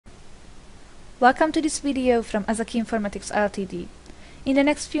Welcome to this video from Azaki Informatics Ltd. In the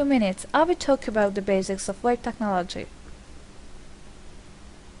next few minutes, I will talk about the basics of VoIP technology.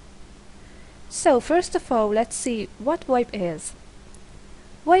 So, first of all, let's see what VoIP is.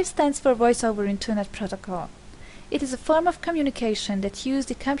 VoIP stands for Voice over Internet Protocol. It is a form of communication that uses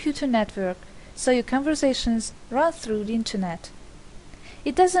the computer network, so your conversations run through the Internet.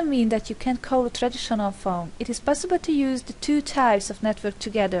 It doesn't mean that you can't call a traditional phone. It is possible to use the two types of network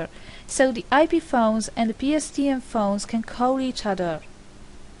together, so the IP phones and the PSTN phones can call each other.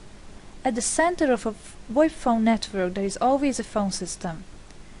 At the center of a VoIP phone network there is always a phone system.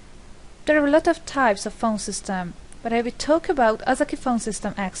 There are a lot of types of phone system, but I will talk about Azaki Phone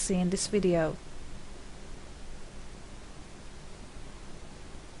System XC in this video.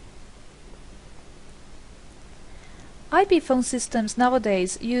 IP phone systems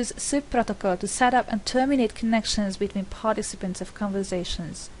nowadays use SIP protocol to set up and terminate connections between participants of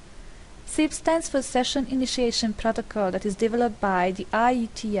conversations. SIP stands for Session Initiation Protocol that is developed by the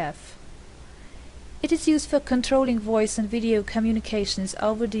IETF. It is used for controlling voice and video communications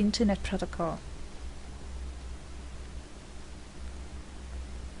over the Internet protocol.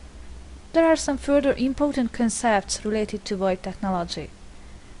 There are some further important concepts related to VoIP technology.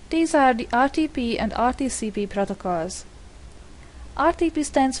 These are the RTP and RTCP protocols. RTP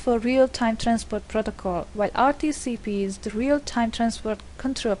stands for Real-Time Transport Protocol, while RTCP is the Real-Time Transport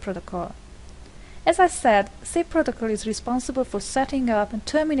Control Protocol. As I said, SIP protocol is responsible for setting up and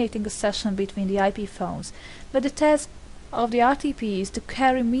terminating a session between the IP phones, but the task of the RTP is to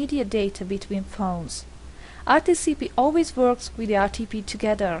carry media data between phones. RTCP always works with the RTP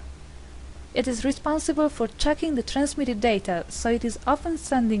together. It is responsible for checking the transmitted data, so it is often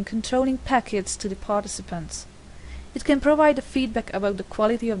sending controlling packets to the participants. It can provide a feedback about the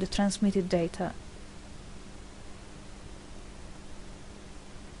quality of the transmitted data.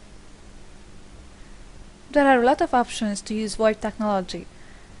 There are a lot of options to use VoIP technology.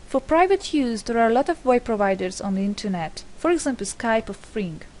 For private use, there are a lot of VoIP providers on the Internet, for example Skype or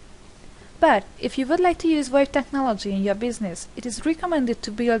Ring. But if you would like to use VoIP technology in your business, it is recommended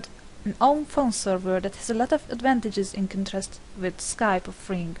to build an own phone server that has a lot of advantages in contrast with Skype or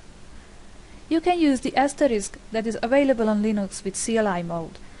Ring. You can use the asterisk that is available on Linux with CLI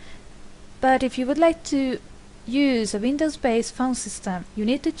mode. But if you would like to use a Windows-based phone system, you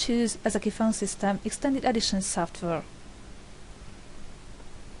need to choose Azaki Phone System Extended Edition software.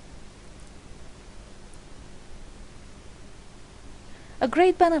 A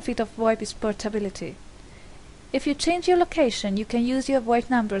great benefit of VoIP is portability. If you change your location, you can use your VoIP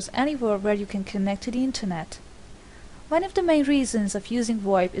numbers anywhere where you can connect to the Internet. One of the main reasons of using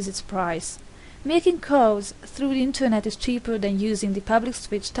VoIP is its price. Making calls through the Internet is cheaper than using the public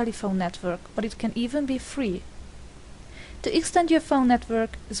switch telephone network, but it can even be free. To extend your phone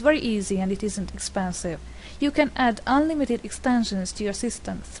network is very easy and it isn't expensive. You can add unlimited extensions to your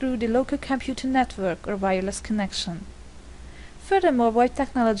system through the local computer network or wireless connection. Furthermore, VoIP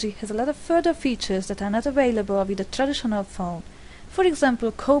technology has a lot of further features that are not available with a traditional phone, for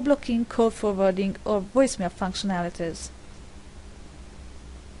example call blocking, call forwarding or voicemail functionalities.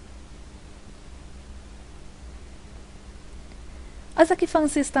 Azaki Phone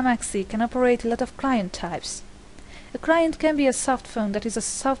System XC can operate a lot of client types. A client can be a soft phone that is a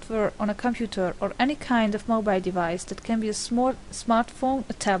software on a computer or any kind of mobile device that can be a smartphone,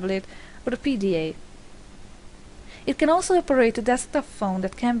 a tablet or a PDA. It can also operate a desktop phone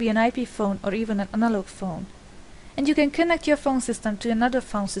that can be an IP phone or even an analog phone. And you can connect your phone system to another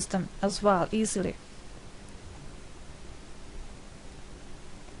phone system as well easily.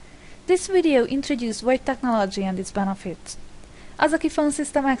 This video introduced VoIP technology and its benefits. Azaki Phone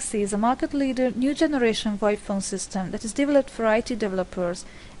System XC is a market leader new generation VoIP phone system that is developed for IT developers,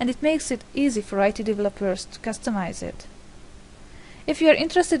 and it makes it easy for IT developers to customize it. If you are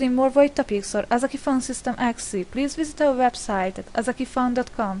interested in more VoIP topics or Azaki Phone System XC, please visit our website at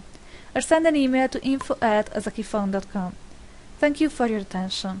azakiphone.com or send an email to info@azakiphone.com. Thank you for your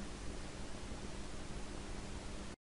attention.